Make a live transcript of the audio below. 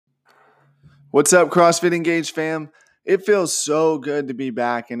What's up, CrossFit Engage fam? It feels so good to be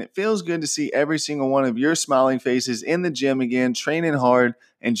back, and it feels good to see every single one of your smiling faces in the gym again, training hard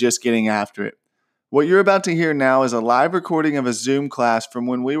and just getting after it. What you're about to hear now is a live recording of a Zoom class from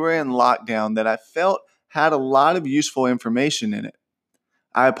when we were in lockdown that I felt had a lot of useful information in it.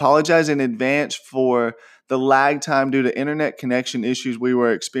 I apologize in advance for the lag time due to internet connection issues we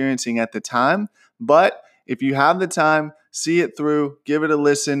were experiencing at the time, but if you have the time, see it through, give it a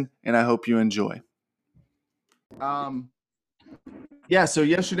listen, and I hope you enjoy. So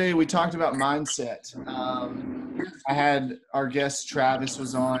yesterday we talked about mindset. I had our guest Travis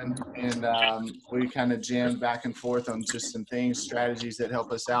was on, and we kind of jammed back and forth on just some things, strategies that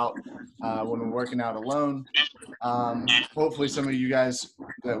help us out when we're working out alone. Hopefully some of you guys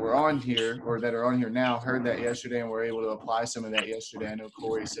that were on here or that are on here now heard that yesterday and were able to apply some of that yesterday. I know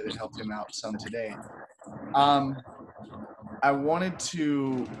Corey said it helped him out some today. I wanted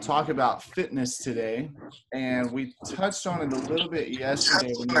to talk about fitness today, and we touched on it a little bit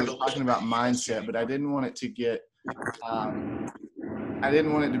yesterday when we were talking about mindset, but I didn't want it to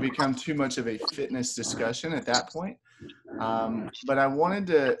become too much of a fitness discussion at that point. But I wanted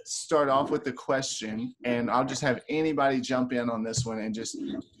to start off with the question, and I'll just have anybody jump in on this one and just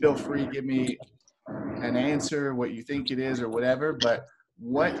feel free, give me an answer, what you think it is or whatever. But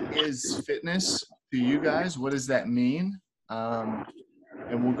what is fitness to you guys? What does that mean? And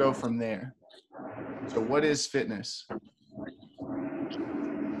we'll go from there. So what is fitness?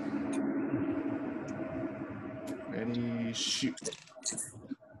 Ready, shoot.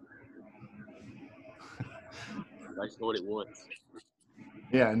 I just know what it wants.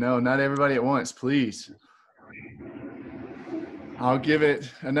 Yeah, no, not everybody at once, please. I'll give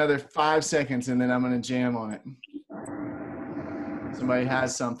it another 5 seconds and then I'm going to jam on it. Somebody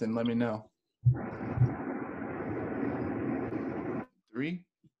has something, let me know. 3,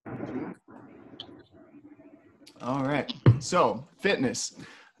 2. All right. So fitness.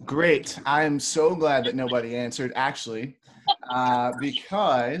 Great. I am so glad that nobody answered, actually,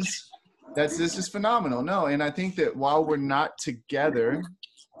 because this is phenomenal. No, and I think that while we're not together,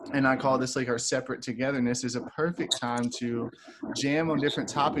 and I call this like our separate togetherness, is a perfect time to jam on different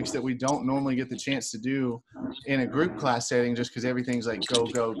topics that we don't normally get the chance to do in a group class setting, just because everything's like go,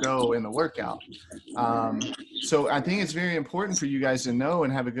 go, go in the workout. So I think it's very important for you guys to know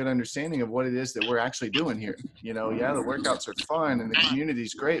and have a good understanding of what it is that we're actually doing here. You know, yeah, the workouts are fun and the community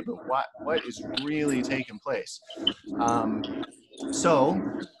is great, but what is really taking place? So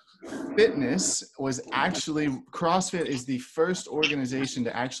fitness was actually, CrossFit is the first organization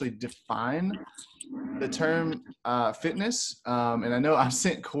to actually define the term fitness. And I know I've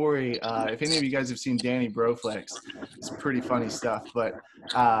sent Corey, if any of you guys have seen Danny Broflex, it's pretty funny stuff, but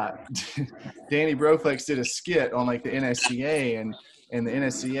Danny Broflex did a skit on like the NSCA, and the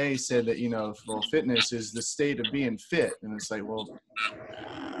NSCA said that, you know, well, fitness is the state of being fit. And it's like, well,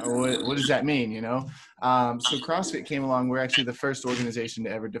 what does that mean, you know? So CrossFit came along. We're actually the first organization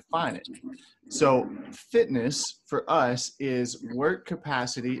to ever define it. So fitness for us is work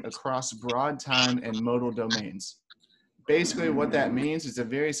capacity across broad time and modal domains. Basically what that means is a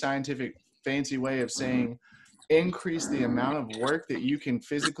very scientific, fancy way of saying increase the amount of work that you can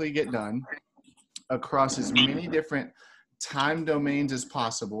physically get done across as many different time domains as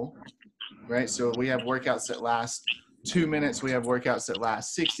possible, right? So we have workouts that last 2 minutes, we have workouts that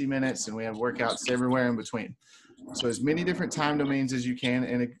last 60 minutes, and we have workouts everywhere in between. So as many different time domains as you can,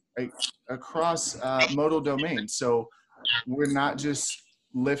 and across modal domains. So we're not just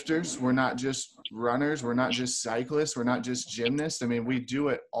lifters, we're not just runners, we're not just cyclists, we're not just gymnasts. I mean, we do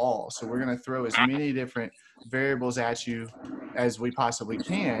it all. So we're going to throw as many different variables at you as we possibly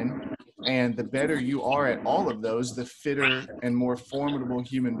can. And the better you are at all of those, the fitter and more formidable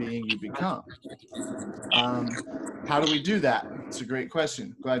human being you become. How do we do that? It's a great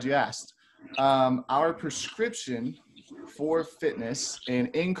question. Glad you asked. Our prescription for fitness and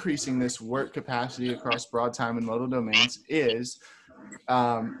increasing this work capacity across broad time and modal domains is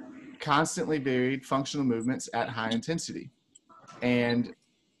constantly varied functional movements at high intensity. And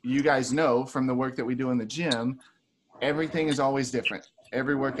you guys know from the work that we do in the gym, everything is always different.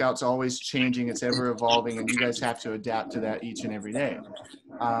 Every workout's always changing, it's ever evolving, and you guys have to adapt to that each and every day.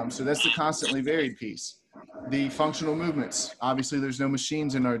 So that's the constantly varied piece. The functional movements, obviously there's no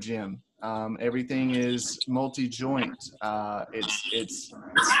machines in our gym. Everything is multi-joint. It's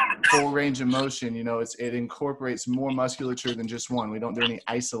full range of motion. You know, it incorporates more musculature than just one. We don't do any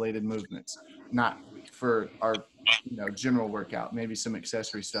isolated movements, not for our, you know, general workout, maybe some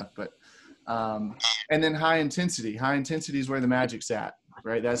accessory stuff, but and then high intensity is where the magic's at.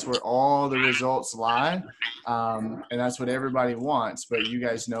 right? That's where all the results lie. And that's what everybody wants. But you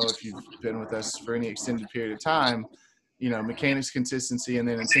guys know, if you've been with us for any extended period of time, you know, mechanics, consistency, and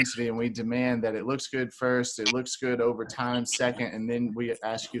then intensity. And we demand that it looks good first, it looks good over time second, and then we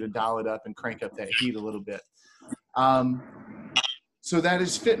ask you to dial it up and crank up that heat a little bit. So that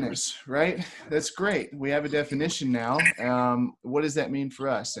is fitness, right? That's great. We have a definition now. What does that mean for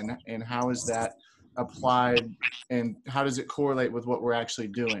us, and how is that applied, and how does it correlate with what we're actually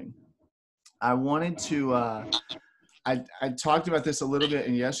doing? I wanted to I talked about this a little bit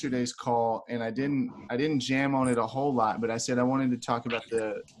in yesterday's call, and I didn't jam on it a whole lot, but I said I wanted to talk about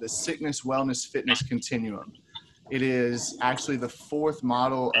the sickness, wellness, fitness continuum. It is actually the fourth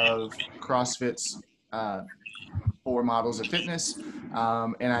model of CrossFit's 4 models of fitness.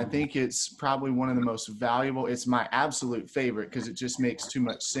 And I think it's probably one of the most valuable. It's my absolute favorite because it just makes too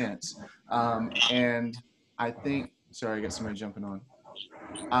much sense. And I think, sorry, I got somebody jumping on.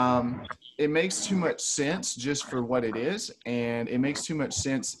 It makes too much sense just for what it is. And it makes too much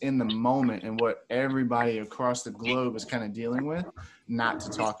sense in the moment and what everybody across the globe is kind of dealing with, not to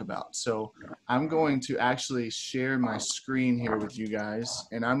talk about. So I'm going to actually share my screen here with you guys,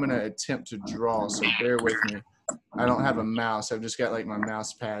 and I'm going to attempt to draw. So bear with me. I don't have a mouse. I've just got like my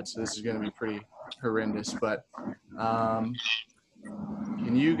mouse pad, so this is going to be pretty horrendous. But can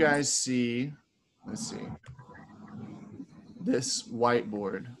you guys see, let's see, this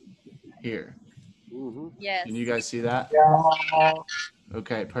whiteboard here? Yes. Can you guys see that? Yeah.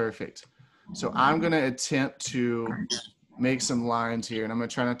 Okay, perfect. So I'm going to attempt to make some lines here, and I'm going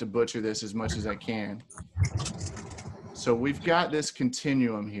to try not to butcher this as much as I can. So we've got this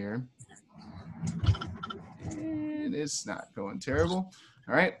continuum here. It's not going terrible.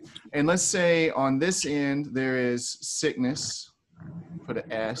 All right. And let's say on this end, there is sickness, put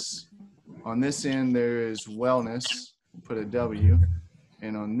an S. On this end, there is wellness, put a W.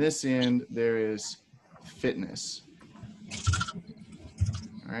 And on this end, there is fitness.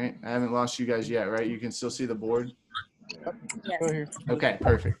 All right. I haven't lost you guys yet, right? You can still see the board? Yes. Okay,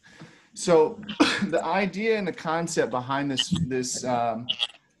 perfect. So the idea and the concept behind this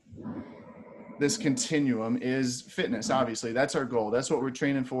continuum is fitness. Obviously, that's our goal. That's what we're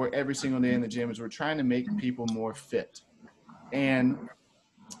training for every single day in the gym, is we're trying to make people more fit. And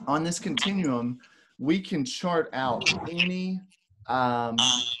on this continuum, we can chart out any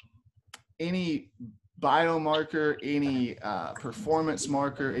biomarker, any performance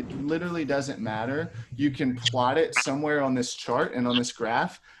marker. It literally doesn't matter. You can plot it somewhere on this chart and on this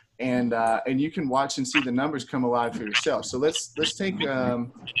graph, and you can watch and see the numbers come alive for yourself. So let's take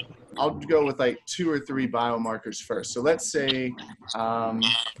I'll go with like 2 or 3 biomarkers first. So let's say, let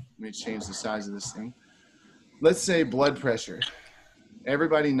me change the size of this thing. Let's say blood pressure.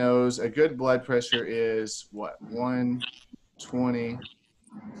 Everybody knows a good blood pressure is what? 120.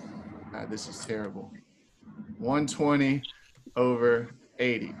 This is terrible. 120 over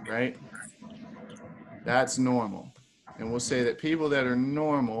 80, right? That's normal. And we'll say that people that are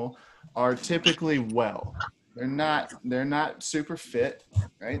normal are typically well. They're not super fit,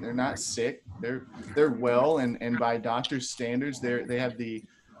 right? They're not sick. They're well, and by doctors' standards, they have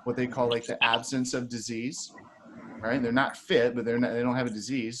what they call like the absence of disease, right? They're not fit, but they don't have a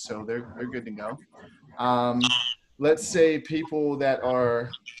disease, so they're good to go. Let's say people that are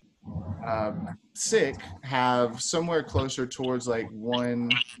sick have somewhere closer towards like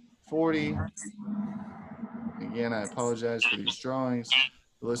 140. Again, I apologize for these drawings.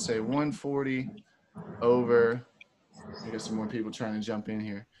 But let's say 140 over, I got some more people trying to jump in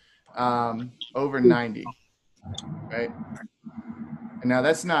here, over 90, right? And now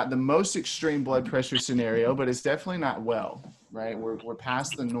that's not the most extreme blood pressure scenario, but it's definitely not well, right? We're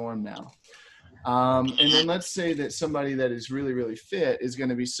past the norm now. And then let's say that somebody that is really, really fit is going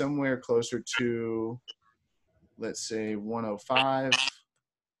to be somewhere closer to, let's say 105.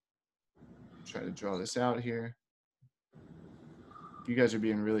 Try to draw this out here. You guys are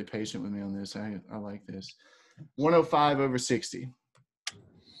being really patient with me on this. I like this. 105 over 60,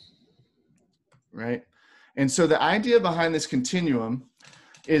 right? And so the idea behind this continuum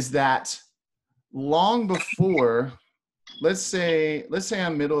is that long before, let's say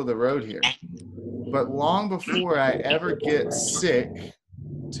I'm middle of the road here, but long before I ever get sick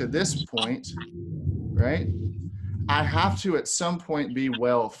to this point, right, I have to at some point be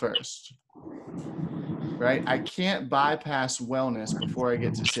well first, right? I can't bypass wellness before I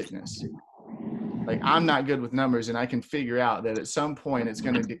get to sickness. Like, I'm not good with numbers, and I can figure out that at some point it's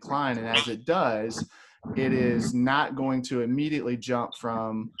going to decline. And as it does, it is not going to immediately jump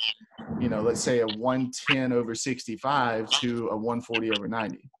from, let's say a 110 over 65 to a 140 over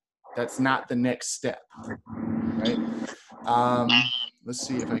 90. That's not the next step, right? let's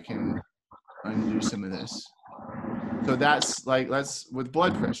see if I can undo some of this. So that's like, let's, with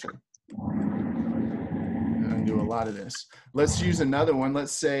blood pressure, undo a lot of this. Let's use another one.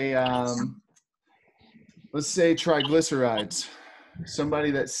 Let's say triglycerides.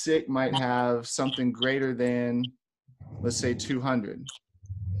 Somebody that's sick might have something greater than, let's say 200,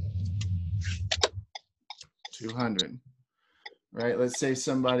 right? Let's say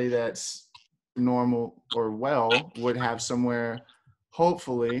somebody that's normal or well would have somewhere,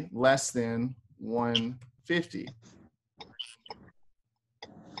 hopefully, less than 150.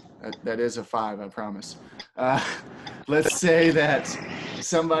 That is a 5, I promise. Let's say that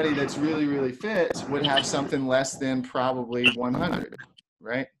somebody that's really, really fit would have something less than probably 100,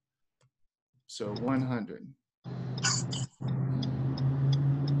 right? So 100.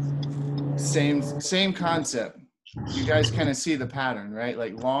 Same concept. You guys kind of see the pattern, right?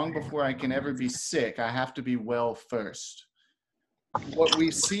 Like long before I can ever be sick, I have to be well first. What we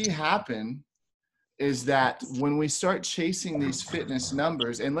see happen is that when we start chasing these fitness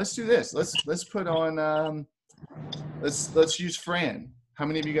numbers, and let's do this. Let's put on let's use Fran. How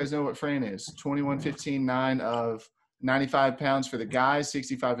many of you guys know what Fran is? 21, 15, 9 of 95 pounds for the guys,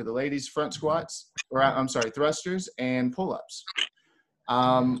 65 for the ladies, front squats, or I'm sorry, thrusters and pull-ups.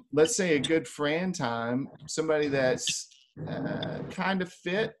 Let's say a good Fran time, somebody that's kind of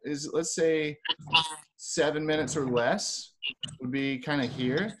fit is, let's say 7 minutes or less would be kind of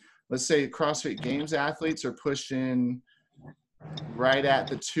here. Let's say CrossFit Games athletes are pushing right at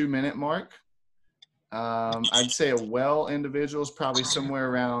the 2-minute mark. I'd say a well individual is probably somewhere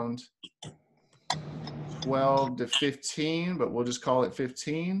around 12 to 15, but we'll just call it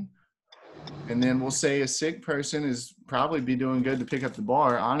 15. And then we'll say a sick person is probably be doing good to pick up the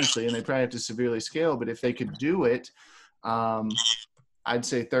bar, honestly, and they probably have to severely scale. But if they could do it, I'd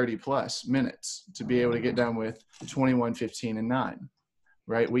say 30 plus minutes to be able to get done with 21, 15, and 9,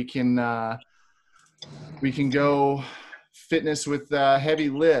 right? We can go fitness with heavy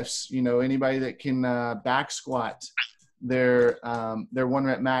lifts. You know, anybody that can back squat their 1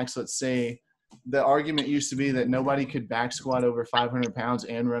 rep max. Let's say the argument used to be that nobody could back squat over 500 pounds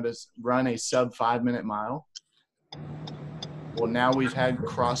and run a sub 5-minute mile. Well, now we've had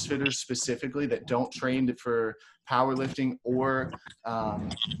CrossFitters specifically that don't train for powerlifting or,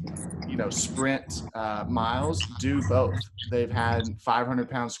 sprint miles do both. They've had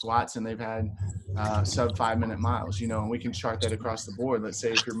 500-pound squats and they've had sub 5-minute miles, and we can chart that across the board. Let's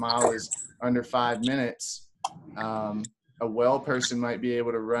say if your mile is under 5 minutes, a well person might be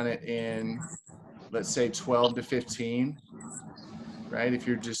able to run it in, let's say 12 to 15, right? If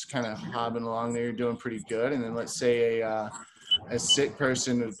you're just kind of hobbing along there, you're doing pretty good. And then let's say a sick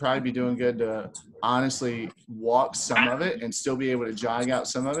person would probably be doing good to honestly walk some of it and still be able to jog out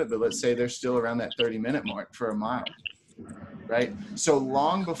some of it. But let's say they're still around that 30-minute mark for a mile, right? So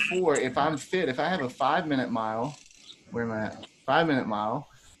long before, if I'm fit, if I have a 5-minute mile, where am I at? 5-minute mile.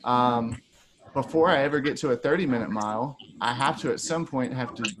 Before I ever get to a 30-minute mile, I have to at some point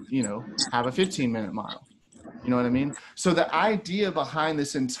have to, have a 15-minute mile. You know what I mean? So the idea behind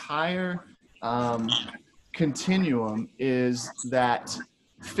this entire continuum is that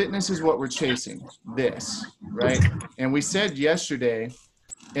fitness is what we're chasing, this, right? And we said yesterday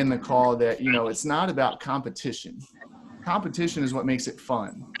in the call that, it's not about competition. Competition is what makes it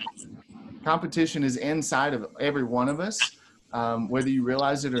fun. Competition is inside of every one of us, whether you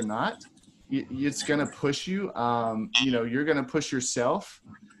realize it or not. It's going to push you. You're going to push yourself.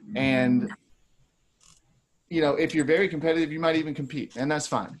 And, if you're very competitive, you might even compete, and that's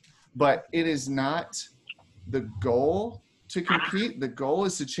fine. But it is not the goal to compete. The goal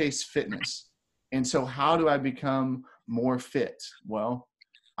is to chase fitness. And so how do I become more fit? Well,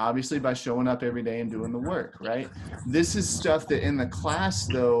 obviously by showing up every day and doing the work, right? This is stuff that in the class,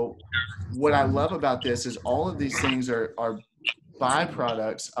 though, what I love about this is all of these things are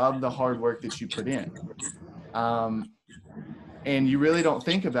byproducts of the hard work that you put in. And you really don't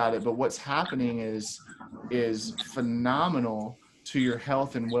think about it, but what's happening is phenomenal to your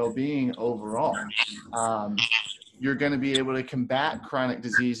health and well-being overall. You're going to be able to combat chronic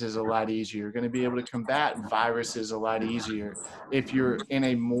diseases a lot easier. You're going to be able to combat viruses a lot easier if you're in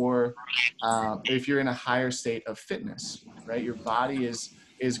a higher state of fitness, right? Your body is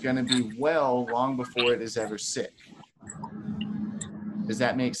going to be well long before it is ever sick. Does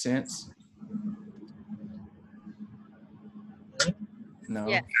that make sense? No?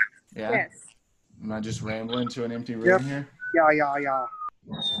 Yes. Yeah? Yes. Am I just rambling to an empty room here? Yeah.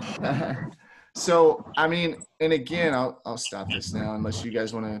 So, I mean, and again, I'll stop this now unless you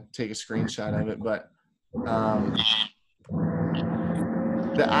guys want to take a screenshot of it. But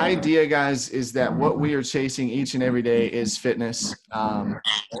the idea, guys, is that what we are chasing each and every day is fitness.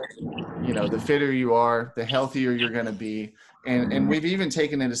 You know, the fitter you are, the healthier you're going to be. And we've even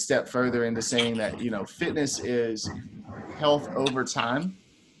taken it a step further into saying that, you know, fitness is health over time.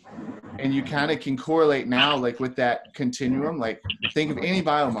 And you kind of can correlate now, like with that continuum, like think of any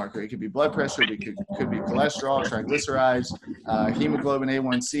biomarker. It could be blood pressure, it could be cholesterol, triglycerides, hemoglobin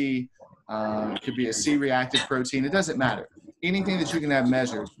A1C, it could be a C-reactive protein. It doesn't matter. Anything that you can have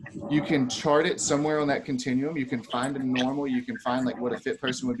measured, you can chart it somewhere on that continuum. You can find a normal, you can find like what a fit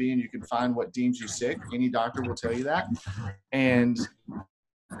person would be, and you can find what deems you sick. Any doctor will tell you that. And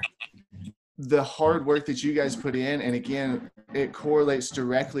the hard work that you guys put in, and again, it correlates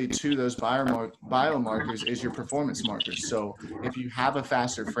directly to those biomarkers is your performance markers. So if you have a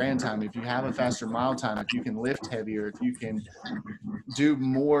faster Fran time, if you have a faster mile time, if you can lift heavier, if you can do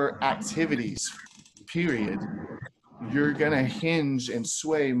more activities, period, you're going to hinge and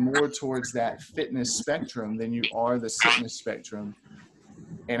sway more towards that fitness spectrum than you are the sickness spectrum.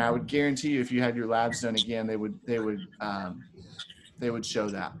 And I would guarantee you, if you had your labs done again, they would show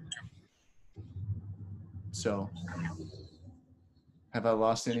that. So, have I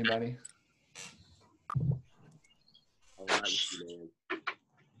lost anybody? All right with you, man.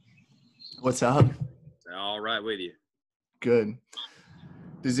 What's up? All right with you. Good.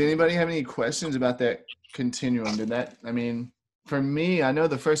 Does anybody have any questions about that continuum? I mean, for me, I know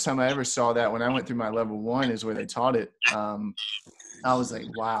the first time I ever saw that when I went through my level 1 is where they taught it. I was like,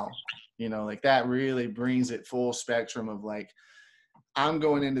 wow, you know, like that really brings it full spectrum of like, I'm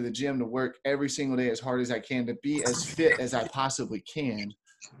going into the gym to work every single day as hard as I can to be as fit as I possibly can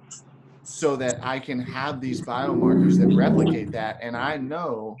so that I can have these biomarkers that replicate that. And I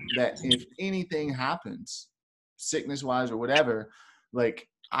know that if anything happens, sickness-wise or whatever, like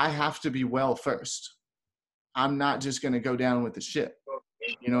I have to be well first. I'm not just going to go down with the ship.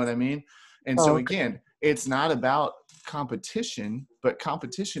 You know what I mean? And so again, it's not about competition, but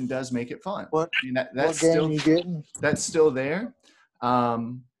competition does make it fun. That's still there.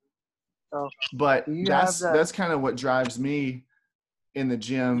 But that's kind of what drives me in the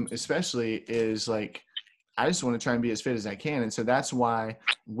gym, especially, is like, I just want to try and be as fit as I can. And so that's why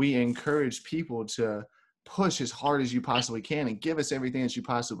we encourage people to push as hard as you possibly can and give us everything that you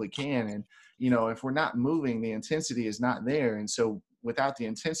possibly can. And, you know, if we're not moving, the intensity is not there. And so without the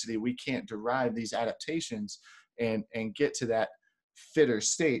intensity, we can't derive these adaptations and get to that fitter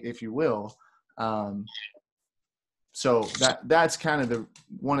state, if you will. So that's kind of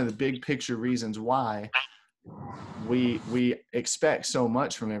one of the big picture reasons why we expect so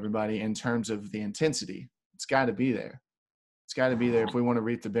much from everybody in terms of the intensity. It's got to be there. It's got to be there if we want to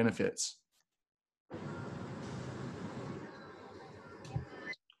reap the benefits.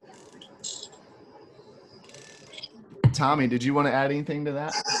 Tommy, did you want to add anything to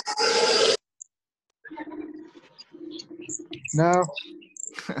that? No.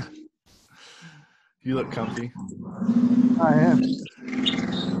 You look comfy. I am.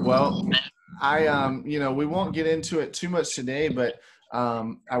 Well, you know, we won't get into it too much today, but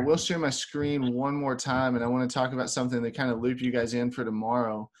I will share my screen one more time, and I want to talk about something that kind of loop you guys in for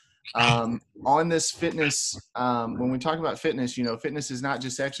tomorrow. On this fitness, when we talk about fitness, you know, fitness is not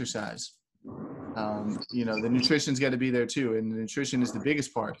just exercise. You know, the nutrition's got to be there too, and the nutrition is the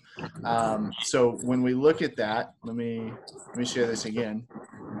biggest part. So when we look at that, let me share this again.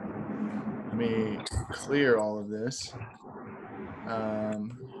 Let me clear all of this.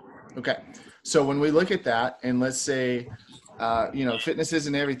 Okay, so when we look at that, and let's say, you know, fitness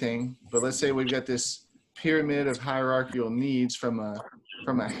isn't everything, but let's say we've got this pyramid of hierarchical needs from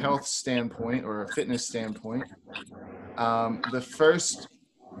a health standpoint or a fitness standpoint. The first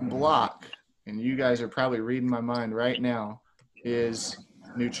block, and you guys are probably reading my mind right now, is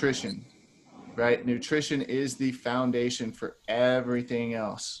nutrition, right? Nutrition is the foundation for everything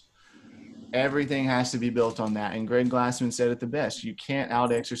else. Everything has to be built on that. And Greg Glassman said it the best. You can't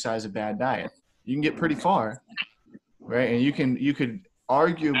out-exercise a bad diet. You can get pretty far, right? And you could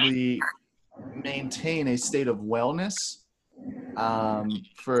arguably maintain a state of wellness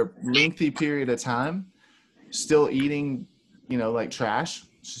for a lengthy period of time, still eating, you know, like trash,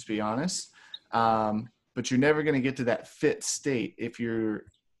 let's just be honest. But you're never going to get to that fit state if you're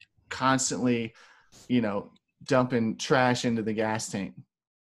constantly, you know, dumping trash into the gas tank.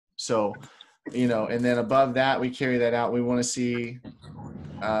 So, you know, and then above that, we carry that out. We want to see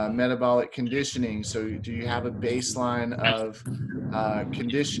metabolic conditioning. So do you have a baseline of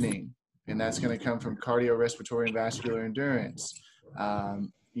conditioning? And that's going to come from cardiorespiratory and vascular endurance.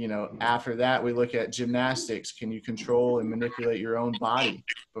 You know, after that, we look at gymnastics. Can you control and manipulate your own body?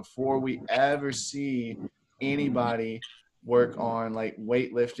 Before we ever see anybody work on like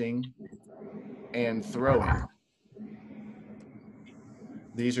weightlifting and throwing.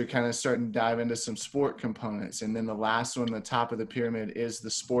 These are kind of starting to dive into some sport components. And then the last one, the top of the pyramid, is the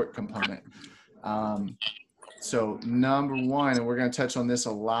sport component. So number one, and we're going to touch on this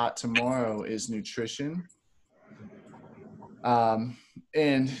a lot tomorrow, is nutrition.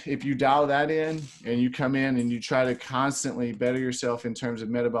 And if you dial that in and you come in and you try to constantly better yourself in terms of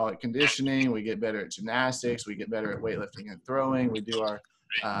metabolic conditioning, we get better at gymnastics, we get better at weightlifting and throwing, we do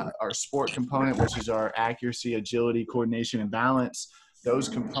our sport component, which is our accuracy, agility, coordination, and balance. Those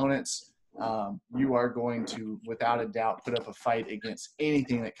components, you are going to, without a doubt, put up a fight against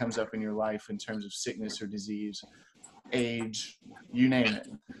anything that comes up in your life in terms of sickness or disease, age, you name it.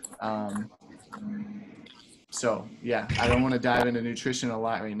 So yeah, I don't want to dive into nutrition a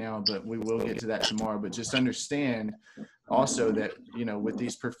lot right now, but we will get to that tomorrow. But just understand also that, you know, with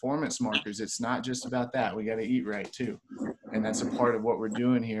these performance markers, it's not just about that. We got to eat right too. And that's a part of what we're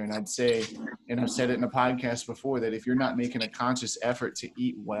doing here. And I'd say, and I've said it in a podcast before, that if you're not making a conscious effort to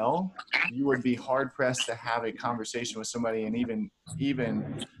eat well, you would be hard pressed to have a conversation with somebody and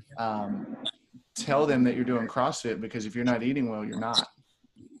even tell them that you're doing CrossFit, because if you're not eating well, you're not.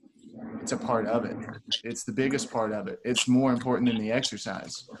 It's a part of it. It's the biggest part of it. It's more important than the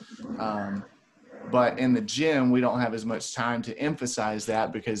exercise. But in the gym, we don't have as much time to emphasize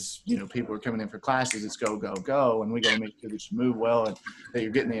that, because, you know, people are coming in for classes. It's go, go, go. And we got to make sure that you move well and that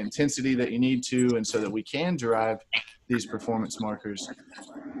you're getting the intensity that you need to, and so that we can derive these performance markers.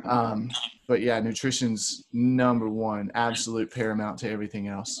 But yeah, nutrition's number one, absolute paramount to everything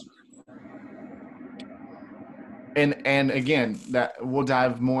else. And again, that we'll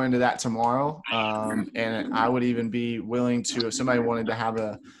dive more into that tomorrow. And I would even be willing to, if somebody wanted to have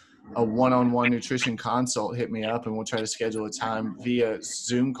a one-on-one nutrition consult, hit me up and we'll try to schedule a time via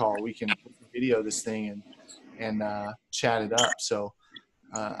Zoom call. We can video this thing and chat it up. So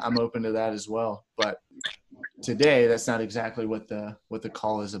I'm open to that as well. But today, that's not exactly what the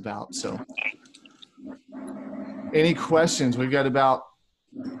call is about. So any questions? We've got about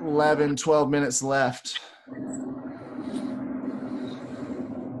 11, 12 minutes left.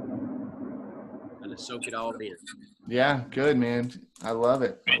 Soak it all in. Yeah, good, man. I love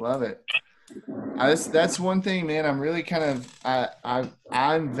it. I love it. That's one thing, man. I'm really kind of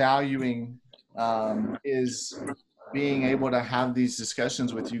I'm valuing is being able to have these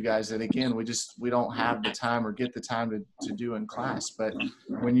discussions with you guys that, again, we don't have the time or get the time to do in class. But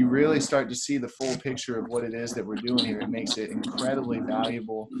when you really start to see the full picture of what it is that we're doing here, it makes it incredibly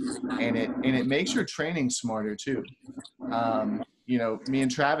valuable, and it makes your training smarter too. You know, me and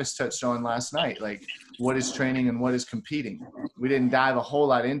Travis touched on last night, like, what is training and what is competing. We didn't dive a whole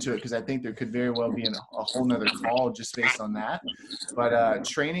lot into it because I think there could very well be a whole nother call just based on that. But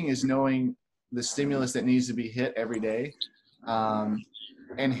training is knowing the stimulus that needs to be hit every day, and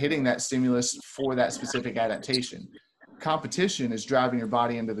hitting that stimulus for that specific adaptation. Competition is driving your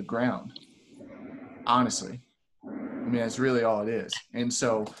body into the ground, honestly. I mean, that's really all it is. And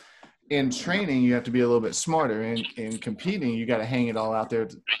so in training, you have to be a little bit smarter. In competing, you got to hang it all out there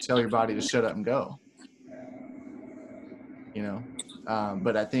to tell your body to shut up and go. You know,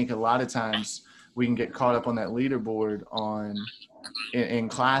 but I think a lot of times we can get caught up on that leaderboard in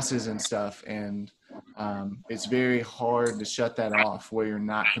classes and stuff, and it's very hard to shut that off where you're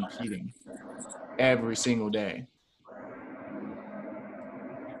not competing every single day.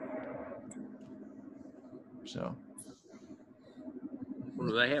 So.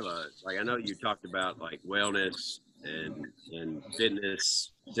 Well, they have like, I know you talked about like wellness and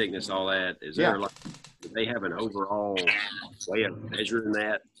fitness, sickness, all that. Is there like, do they have an overall way of measuring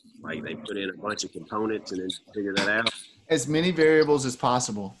that? Like they put in a bunch of components and then figure that out? As many variables as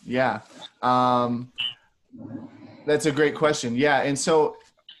possible. Yeah. That's a great question. Yeah. And so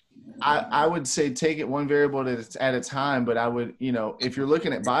I would say take it one variable at a time, but I would, you know, if you're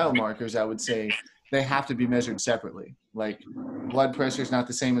looking at biomarkers, I would say they have to be measured separately. Like blood pressure is not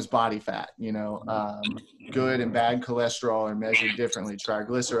the same as body fat, you know, good and bad cholesterol are measured differently.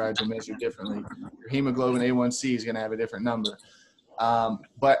 Triglycerides are measured differently. Your hemoglobin A1C is going to have a different number.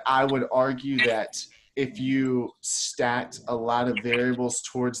 But I would argue that if you stacked a lot of variables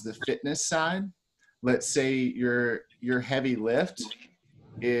towards the fitness side, let's say your heavy lift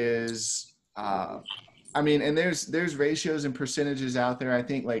is, I mean, and there's ratios and percentages out there. I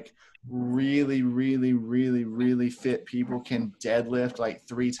think like really, really, really, really fit people can deadlift like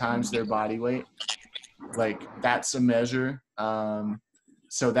 3 times their body weight. Like that's a measure.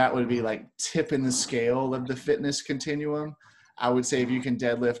 So that would be like tipping the scale of the fitness continuum. I would say if you can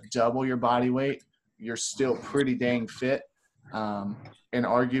deadlift double your body weight, you're still pretty dang fit. and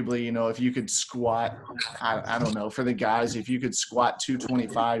arguably, you know, if you could squat, I don't know, for the guys, if you could squat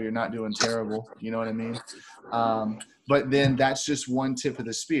 225, you're not doing terrible. You know what I mean? But then that's just one tip of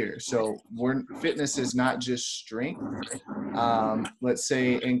the spear. So fitness is not just strength. Let's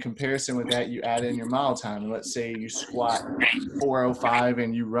say in comparison with that, you add in your mile time. And let's say you squat 405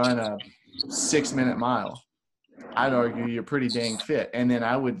 and you run a 6-minute mile. I'd argue you're pretty dang fit. And then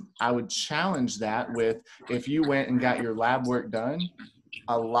I would challenge that with, if you went and got your lab work done,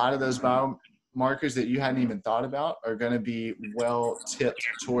 a lot of those biomarkers that you hadn't even thought about are going to be well tipped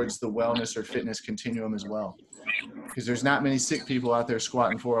towards the wellness or fitness continuum as well. Because there's not many sick people out there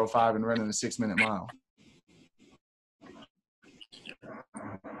squatting 405 and running a 6-minute mile.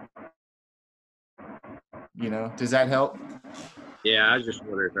 You know, does that help? Yeah, I just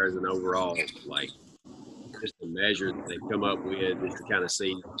wonder if there's an overall, like, just a measure that they come up with just to kind of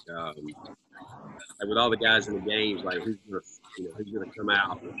see, like with all the guys in the games, like who's gonna come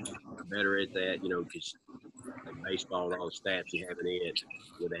out better at that, you know, because like baseball and all the stats you have in it,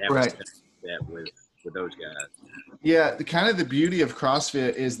 would they have right. that with those guys? Yeah, the beauty of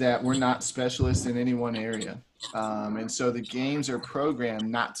CrossFit is that we're not specialists in any one area. And so the games are programmed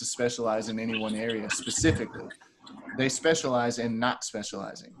not to specialize in any one area specifically. They specialize in not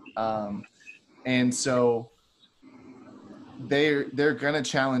specializing. And so they're going to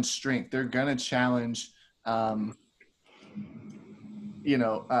challenge strength. They're going to challenge, cardio.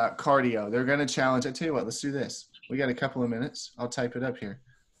 They're going to challenge. I tell you what, let's do this. We got a couple of minutes. I'll type it up here.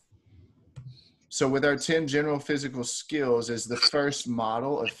 So with our 10 general physical skills is the first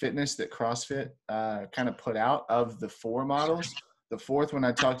model of fitness that CrossFit kind of put out of the 4 models. The 4th one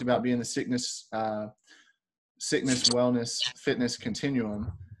I talked about being the sickness, wellness, fitness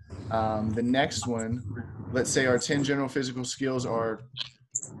continuum. The next one, let's say our 10 general physical skills are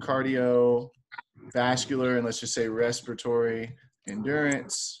cardio, vascular, and let's just say respiratory,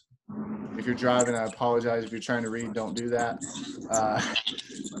 endurance. If you're driving, I apologize. If you're trying to read, don't do that.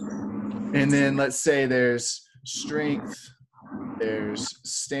 And then let's say there's strength, there's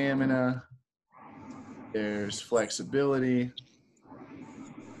stamina, there's flexibility,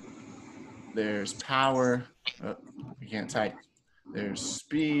 there's power. Oh, I can't type. There's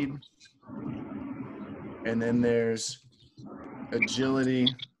speed, and then there's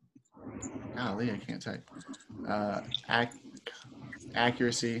agility. Golly, I can't type.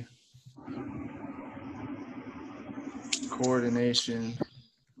 Accuracy, coordination,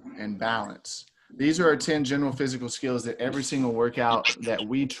 and balance. These are our 10 general physical skills that every single workout that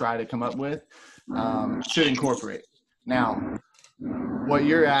we try to come up with should incorporate. Now, what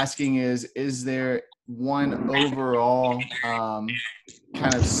you're asking is there one overall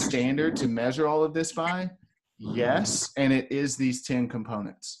kind of standard to measure all of this by? Yes, and it is these 10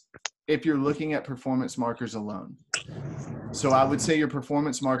 components. If you're looking at performance markers alone. So I would say your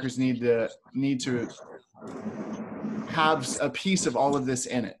performance markers need to have a piece of all of this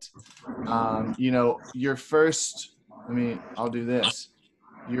in it. Your first, I'll do this.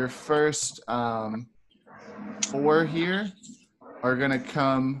 Your first 4 here are going to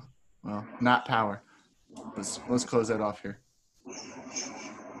come, well, not power. Let's close that off here.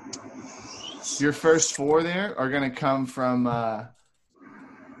 Your first 4 there are going to come from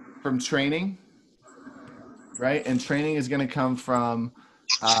training, right? And training is going to come from,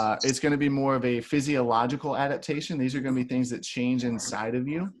 it's going to be more of a physiological adaptation. These are going to be things that change inside of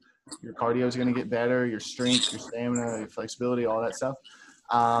you. Your cardio is going to get better, your strength, your stamina, your flexibility, all that stuff.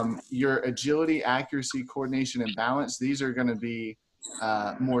 Your agility, accuracy, coordination, and balance, these are going to be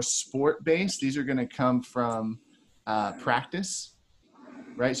more sport-based. These are going to come from practice,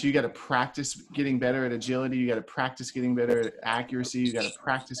 right? So you got to practice getting better at agility. You got to practice getting better at accuracy. You got to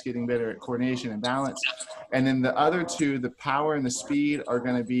practice getting better at coordination and balance. And then the other 2, the power and the speed, are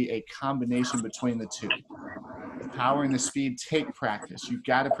going to be a combination between the 2. The power and the speed take practice. You've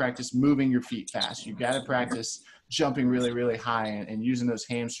got to practice moving your feet fast. You've got to practice jumping really, really high and using those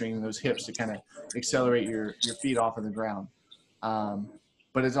hamstrings and those hips to kind of accelerate your feet off of the ground.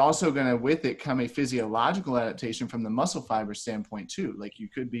 But it's also going to, with it, come a physiological adaptation from the muscle fiber standpoint too. Like you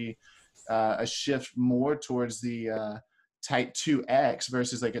could be a shift more towards the type 2X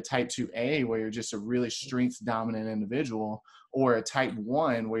versus like a type 2A where you're just a really strength dominant individual, or a type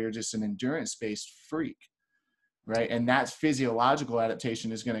 1 where you're just an endurance based freak, right? And that physiological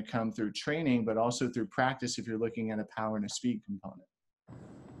adaptation is going to come through training, but also through practice if you're looking at a power and a speed component.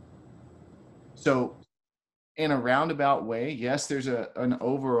 So in a roundabout way, yes, there's an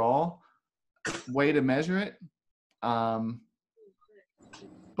overall way to measure it,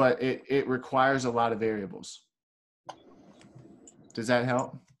 but it requires a lot of variables. Does that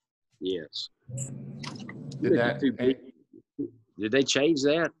help? Yes. Did that? Did they change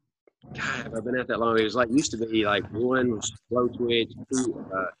that? God, I've been out that long. It was like used to be like one slow twitch, two,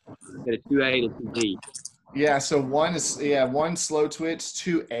 instead of 2A and 2B. Yeah, so one slow twitch,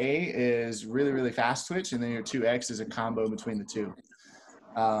 2A is really, really fast twitch, and then your 2X is a combo between the two.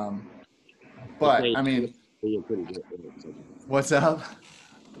 But I mean, what's up?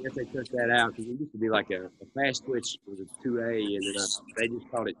 I guess they took that out because it used to be like a fast twitch was a 2A, and then they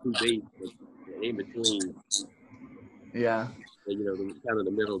just called it 2B in between. Yeah. You know, kind of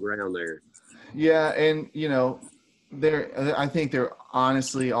the middle ground there. Yeah, and you know, I think they're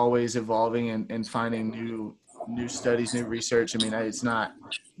honestly always evolving and finding new studies, new research. I mean, it's not,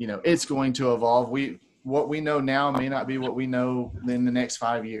 you know, it's going to evolve. What we know now may not be what we know in the next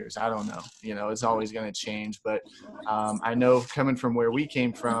 5 years. I don't know. You know, it's always going to change. But I know coming from where we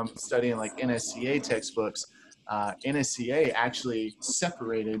came from, studying like NSCA textbooks, NSCA actually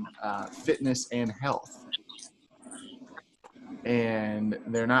separated fitness and health. And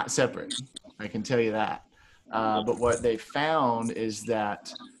they're not separate. I can tell you that. But what they found is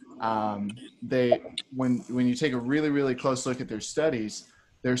that when you take a really, really close look at their studies,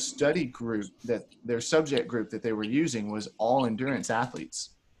 their study group, their subject group that they were using was all endurance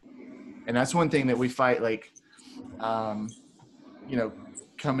athletes. And that's one thing that we fight, like, you know,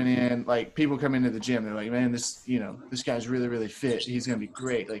 coming in, like people come into the gym, they're like, man, this guy's really, really fit. He's going to be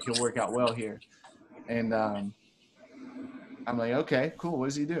great. Like he'll work out well here. And I'm like, okay, cool. What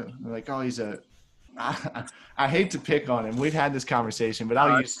does he do? They're like, oh, I hate to pick on him. We've had this conversation, but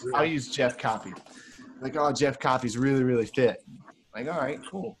I'll use Jeff Coffey. Like, oh, Jeff Coffey's really, really fit. Like, all right,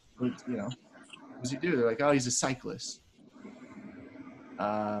 cool. You know, what does he do? They're like, oh, he's a cyclist.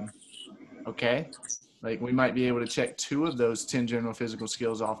 Okay. Like, we might be able to check 2 of those 10 general physical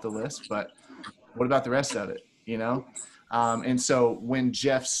skills off the list, but what about the rest of it, you know? And so when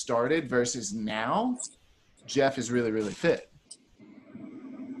Jeff started versus now, Jeff is really, really fit,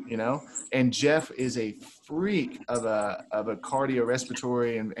 you know? And Jeff is a freak of a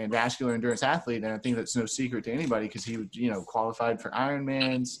cardiorespiratory and vascular endurance athlete. And I think that's no secret to anybody because he, you know, qualified for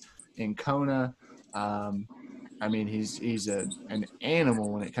Ironmans in Kona. I mean, he's an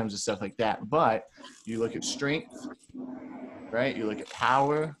animal when it comes to stuff like that. But you look at strength, right? You look at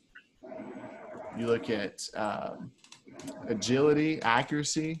power. You look at agility,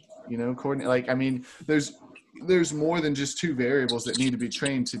 accuracy, you know, coordinate. Like, I mean, there's more than just 2 variables that need to be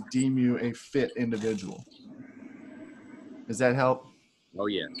trained to deem you a fit individual. Does that help? Oh,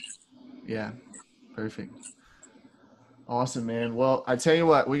 yeah. Yeah. Perfect. Awesome, man. Well, I tell you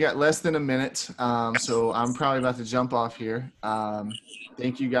what, we got less than a minute. So I'm probably about to jump off here.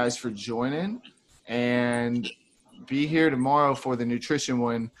 Thank you guys for joining, and be here tomorrow for the nutrition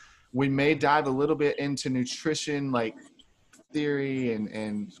one. We may dive a little bit into nutrition, like theory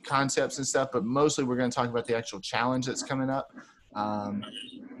and concepts and stuff, but mostly we're going to talk about the actual challenge that's coming up.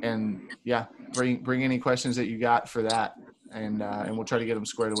 And yeah, bring any questions that you got for that, and we'll try to get them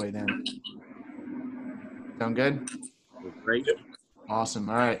squared away then. Sound good? Great. Awesome.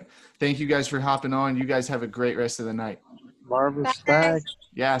 All right. Thank you guys for hopping on. You guys have a great rest of the night. Marvelous. Thanks.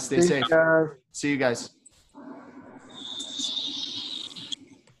 Yeah, stay safe. See you guys.